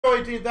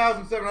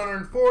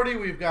18,740.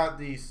 We've got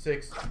the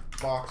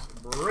 6-box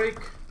break.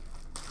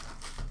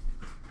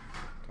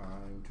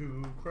 Time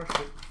to crush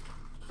it.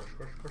 Crush,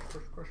 crush, crush,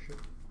 crush, crush it.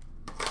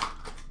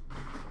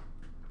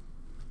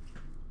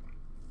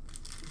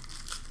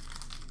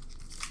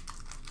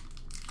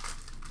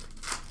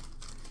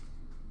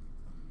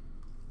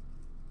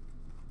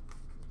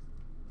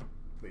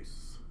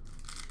 Base.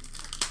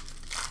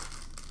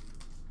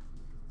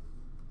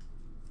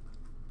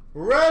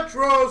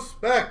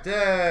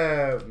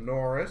 Retrospective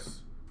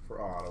Norris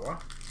for Ottawa.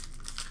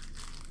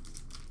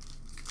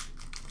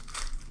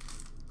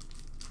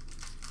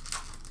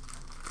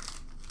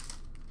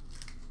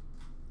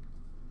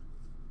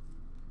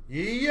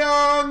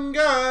 Young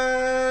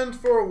Guns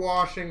for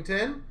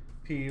Washington,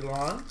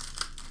 Pilon.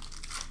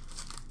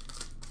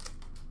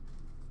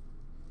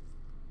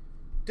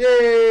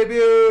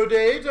 Debut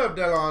date of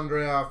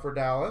Dellandrea for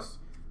Dallas.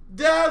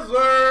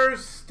 Dazzler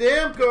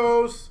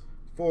Stamkos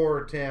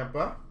for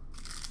Tampa.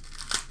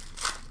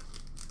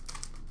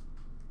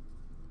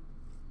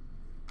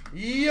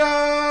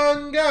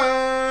 Young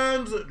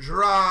Guns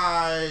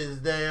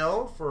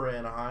Drysdale for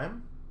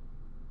Anaheim.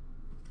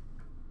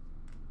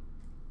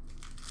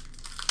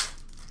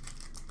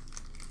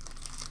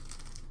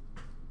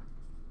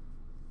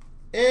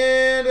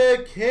 And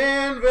a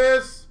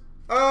canvas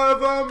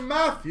of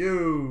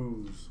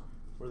Matthews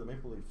for the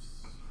Maple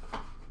Leafs.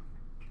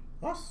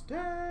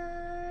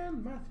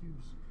 Austin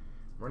Matthews.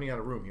 I'm running out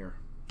of room here.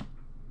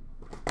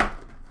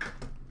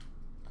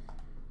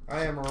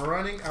 I am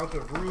running out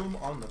of room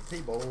on the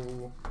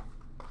table.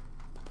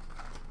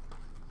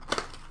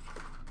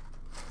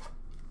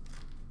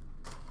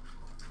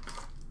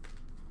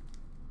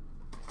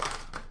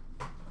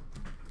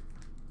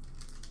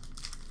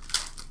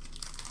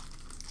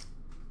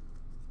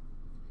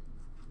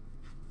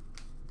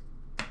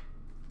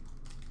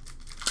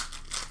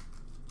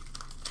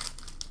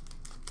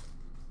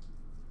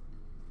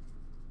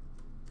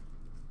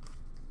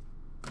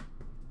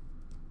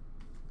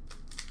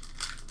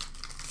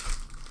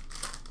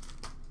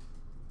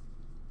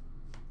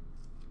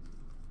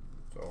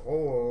 A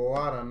whole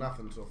lot of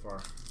nothing so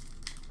far.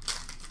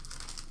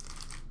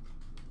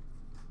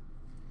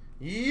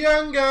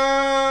 Young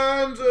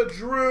Guns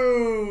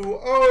Drew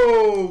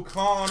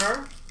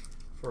O'Connor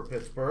for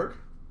Pittsburgh.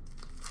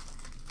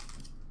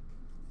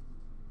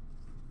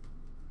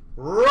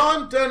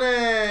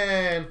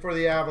 Rantanen for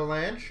the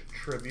Avalanche,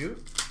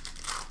 tribute.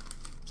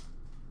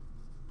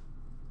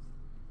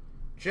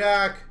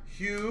 Jack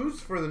Hughes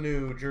for the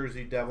New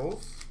Jersey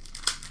Devils,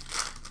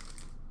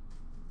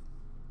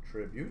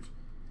 tribute.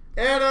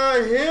 And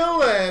a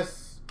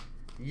Hillis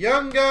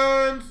Young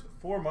Guns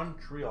for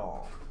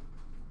Montreal.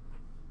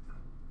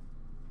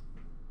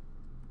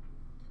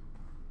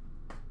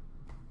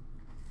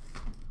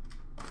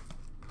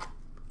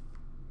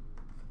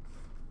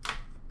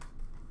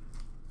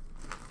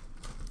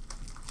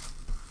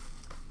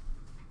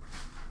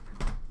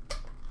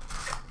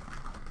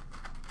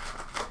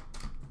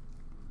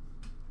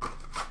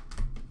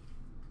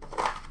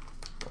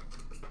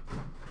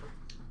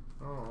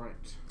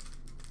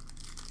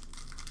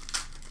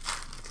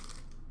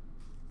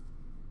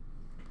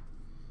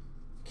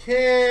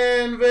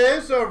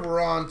 Canvas of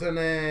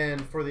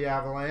Rantanen for the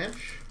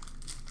Avalanche.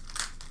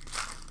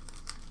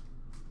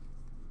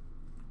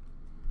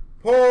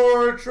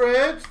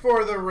 Portrait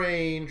for the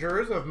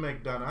Rangers of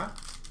McDonough.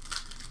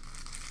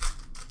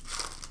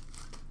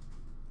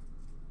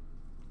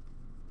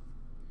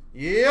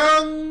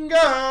 Young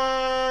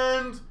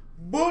Guns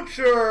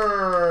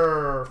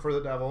Butcher for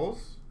the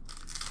Devils.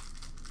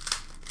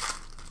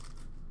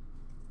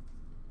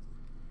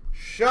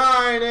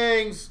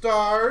 Shining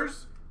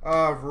Stars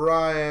of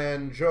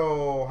Ryan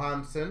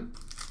Johansson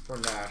for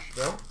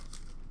Nashville.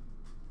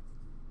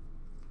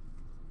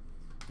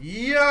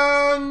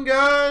 Young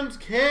Guns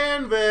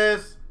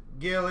Canvas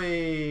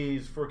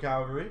Gillies for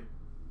Calgary.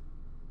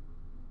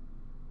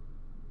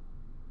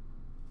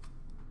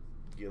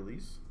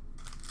 Gillies.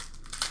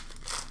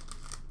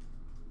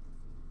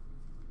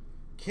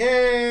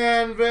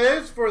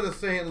 Canvas for the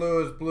St.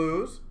 Louis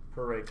Blues,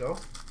 Parayko.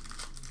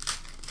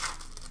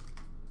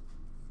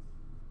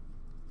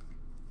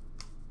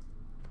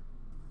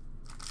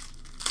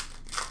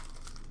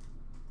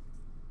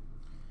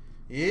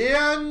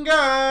 Young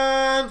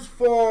Guns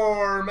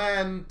for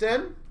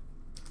Menton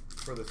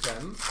for the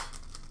Sens.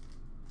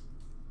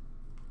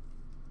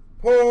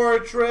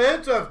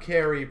 Portrait of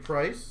Carey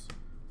Price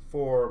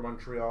for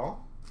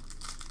Montreal.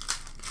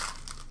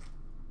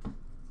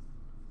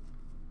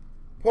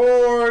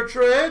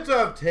 Portrait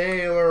of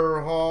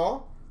Taylor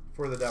Hall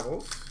for the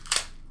Devils.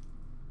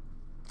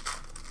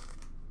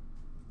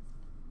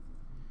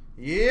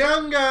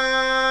 Young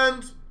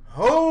Guns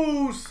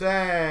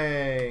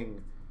Ho-Sang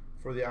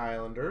for the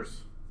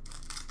Islanders.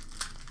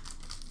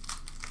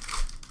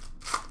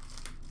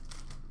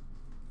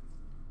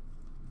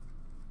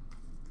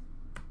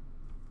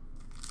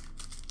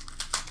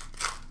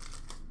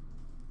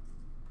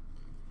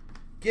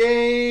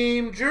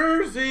 Game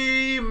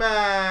jersey,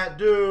 Matt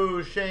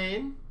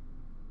Duchene.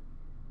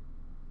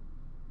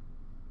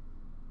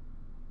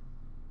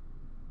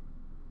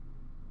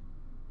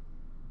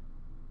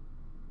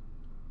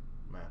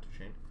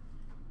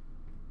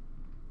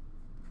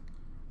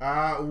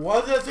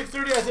 Was it at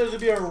 6:30? I said it would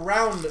be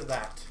around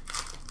that.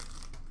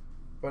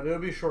 But it'll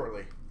be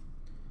shortly.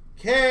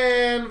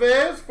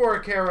 Canvas for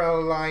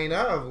Carolina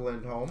of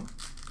Lindholm.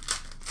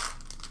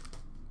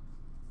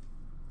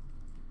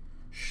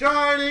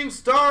 Shining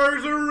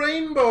Stars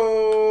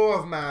Rainbow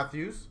of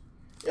Matthews.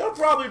 It'll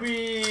probably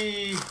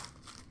be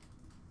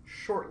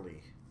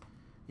shortly.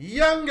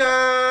 Young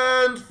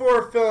Guns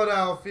for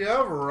Philadelphia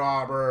of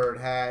Robert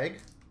Hagg.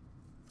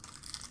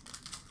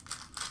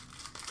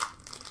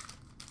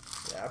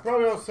 Yeah,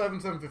 probably about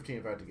 7/7/15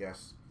 if I had to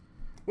guess.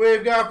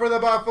 We've got for the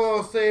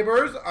Buffalo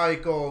Sabres,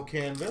 Eichel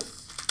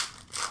Canvas.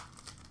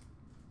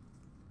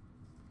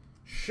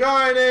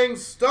 Shining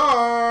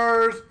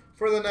Stars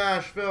for the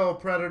Nashville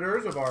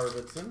Predators of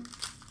Arvidsson.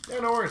 Yeah,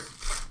 no worries.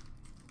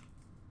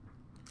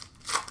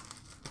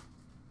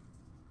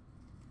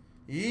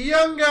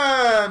 Young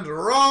Guns,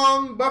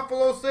 wrong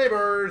Buffalo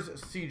Sabres,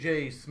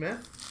 CJ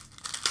Smith.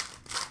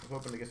 I was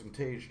hoping to get some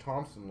Tage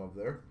Thompson love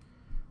there.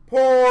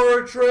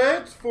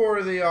 Portraits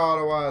for the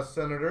Ottawa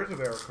Senators of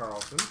Erik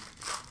Karlsson.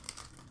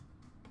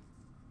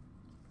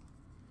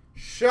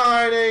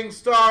 Shining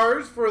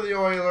Stars for the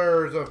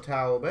Oilers of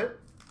Talbot.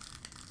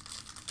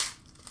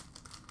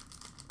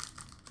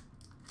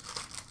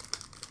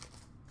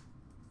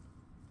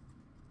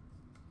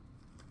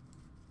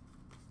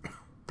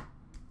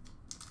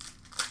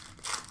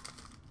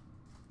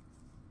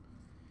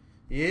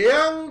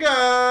 Young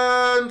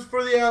Guns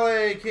for the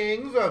LA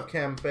Kings of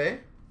Kempe.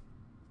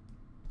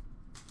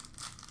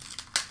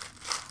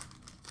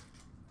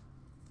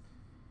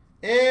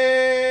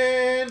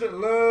 And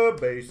Le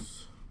Base.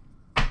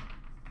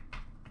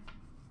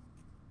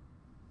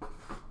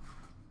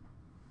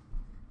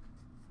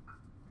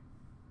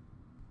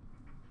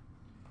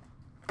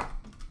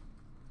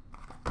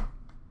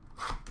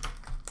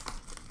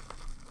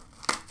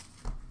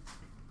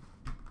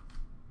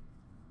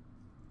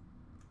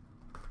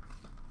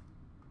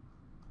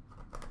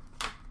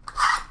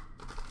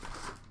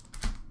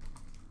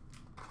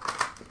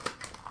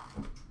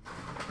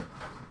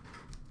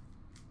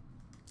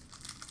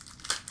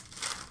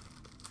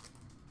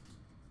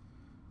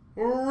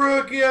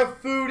 Rookie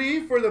of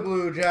Foodie for the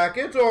Blue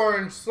Jackets.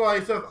 Orange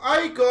Slice of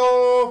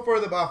Eichel for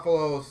the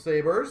Buffalo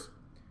Sabres.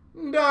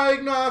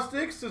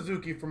 Diagnostics,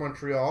 Suzuki for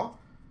Montreal.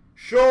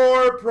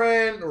 Shore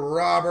Print,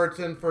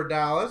 Robertson for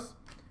Dallas.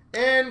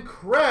 And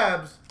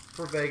Krebs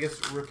for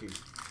Vegas Rookie.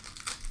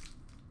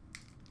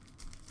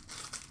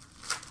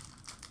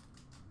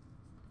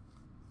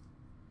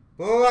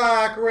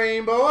 Black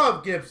Rainbow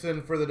of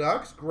Gibson for the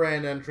Ducks.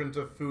 Grand Entrance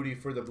of Foodie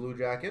for the Blue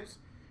Jackets.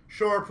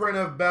 Short print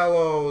of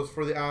Bellows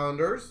for the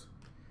Islanders.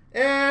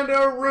 And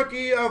a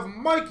rookie of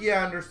Mikey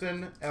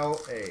Anderson,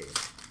 LA.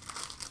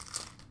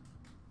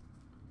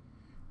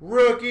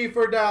 Rookie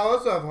for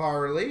Dallas of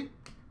Harley.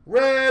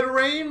 Red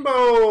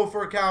Rainbow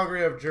for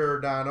Calgary of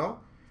Giordano.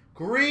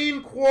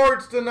 Green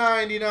Quartz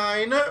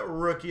 /99,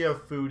 rookie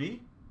of Foodie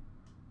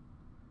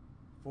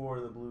for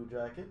the Blue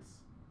Jackets.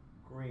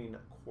 Green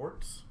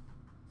Quartz.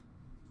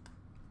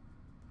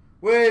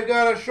 We've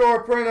got a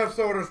short print of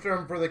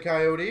Soderstrom for the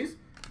Coyotes.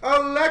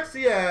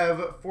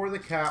 Alexiev for the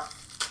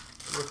Caps,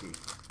 rookie.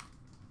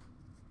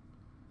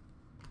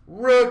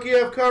 Rookie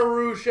of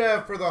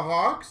Karushev for the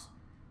Hawks.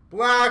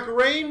 Black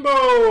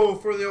Rainbow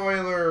for the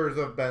Oilers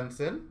of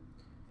Benson.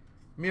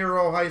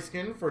 Miro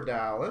Heiskin for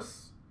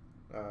Dallas.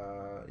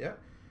 Yeah.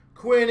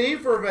 Quinney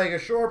for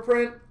Vegas short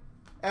print.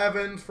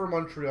 Evans for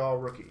Montreal,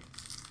 rookie.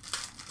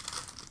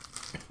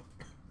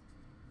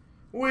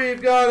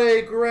 We've got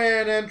a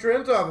grand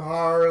entrance of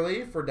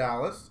Harley for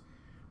Dallas.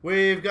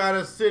 We've got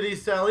a City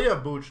Selly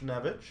of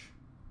Buchnevich.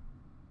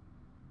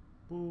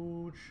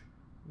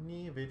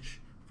 Buchnevich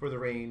for the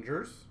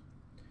Rangers.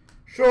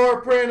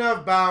 Short print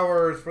of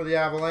Bowers for the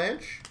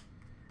Avalanche.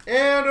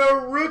 And a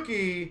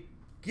rookie,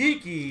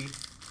 Geeky,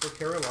 for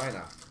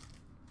Carolina.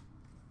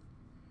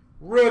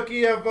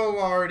 Rookie of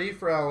Velarde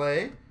for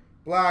LA.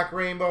 Black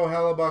Rainbow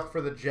Hellebuck for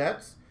the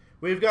Jets.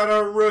 We've got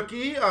a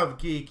rookie of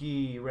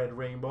Geeky Red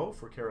Rainbow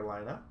for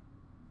Carolina.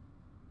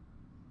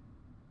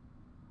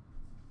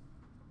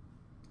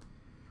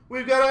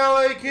 We've got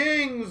LA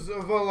Kings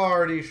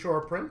Velarde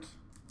short print.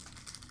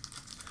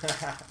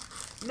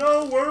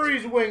 No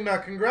worries,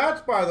 Wingnut.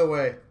 Congrats, by the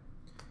way.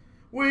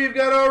 We've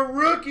got a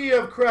rookie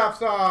of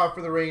Kravtsov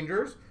for the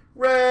Rangers.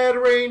 Red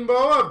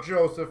Rainbow of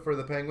Joseph for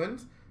the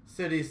Penguins.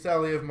 City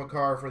Selly of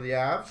Makar for the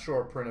Avs.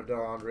 Short print of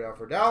Dellandrea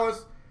for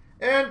Dallas.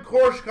 And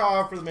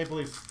Korshkov for the Maple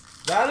Leafs.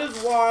 That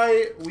is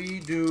why we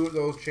do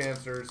those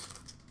chancers.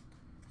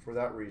 For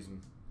that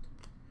reason.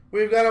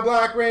 We've got a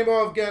Black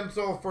Rainbow of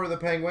Gensel for the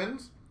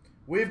Penguins.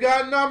 We've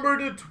got number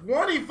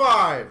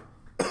 /25.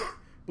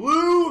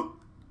 Blue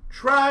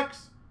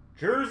Tracks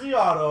Jersey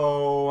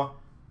Auto.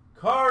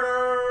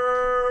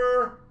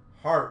 Carter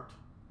Hart.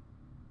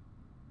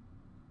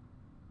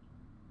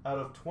 Out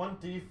of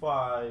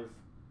 25.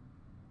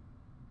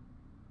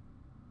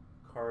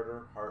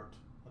 Carter Hart.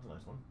 That's a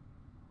nice one.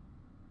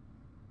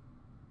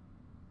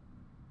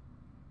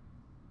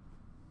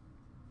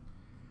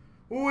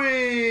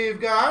 We've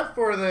got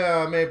for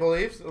the Maple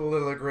Leafs,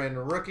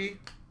 Liljegren rookie.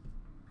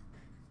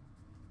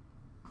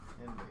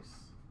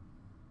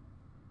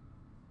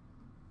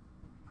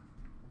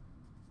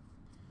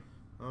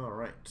 All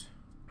right.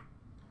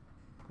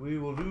 We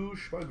will do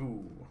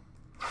Shpagoo.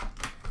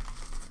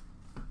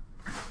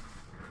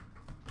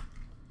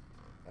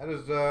 That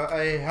is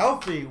a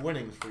healthy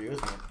winnings for you,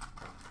 isn't it?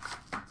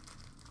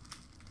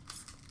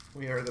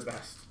 We are the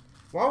best.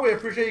 Well, we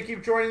appreciate you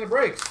keep joining the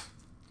breaks.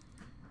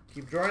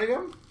 Keep joining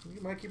them,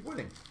 you might keep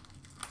winning.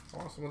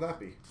 How awesome would that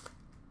be?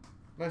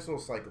 Nice little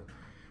cycle.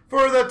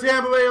 For the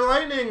Tampa Bay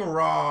Lightning,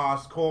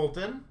 Ross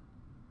Colton,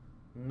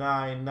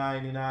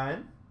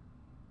 $9.99.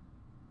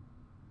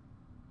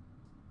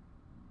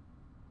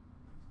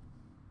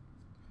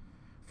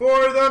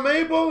 For the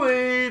Maple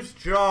Leafs,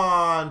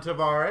 John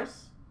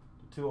Tavares,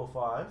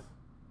 $205.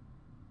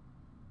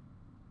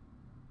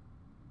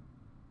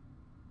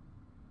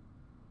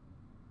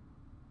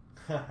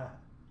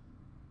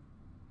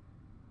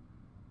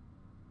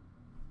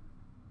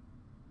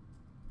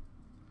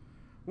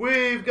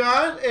 We've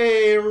got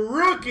a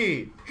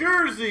rookie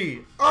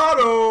jersey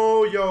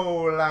auto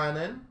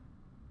Yolanen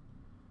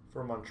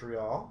for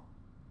Montreal.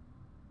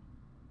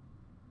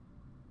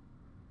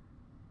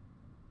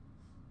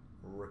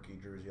 Rookie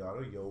jersey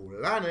auto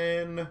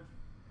Yolanen.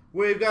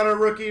 We've got a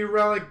rookie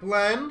relic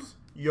blend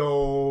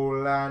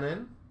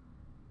Yolanen,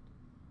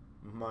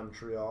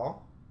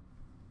 Montreal.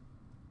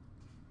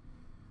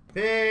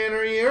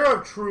 Banner year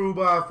of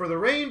Trouba for the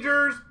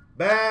Rangers.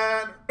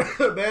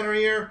 Banner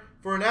year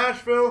for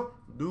Nashville,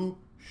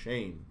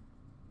 Duchesne.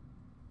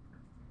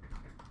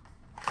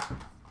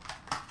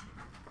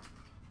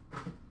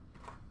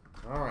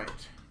 All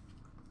right.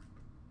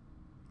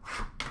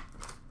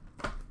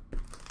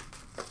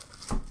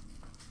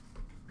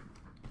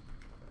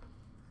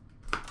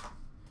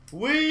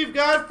 We've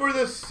got for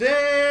the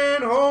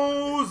San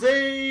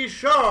Jose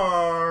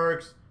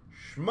Sharks,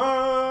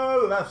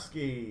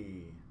 Schmalewski.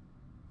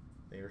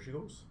 There she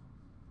goes.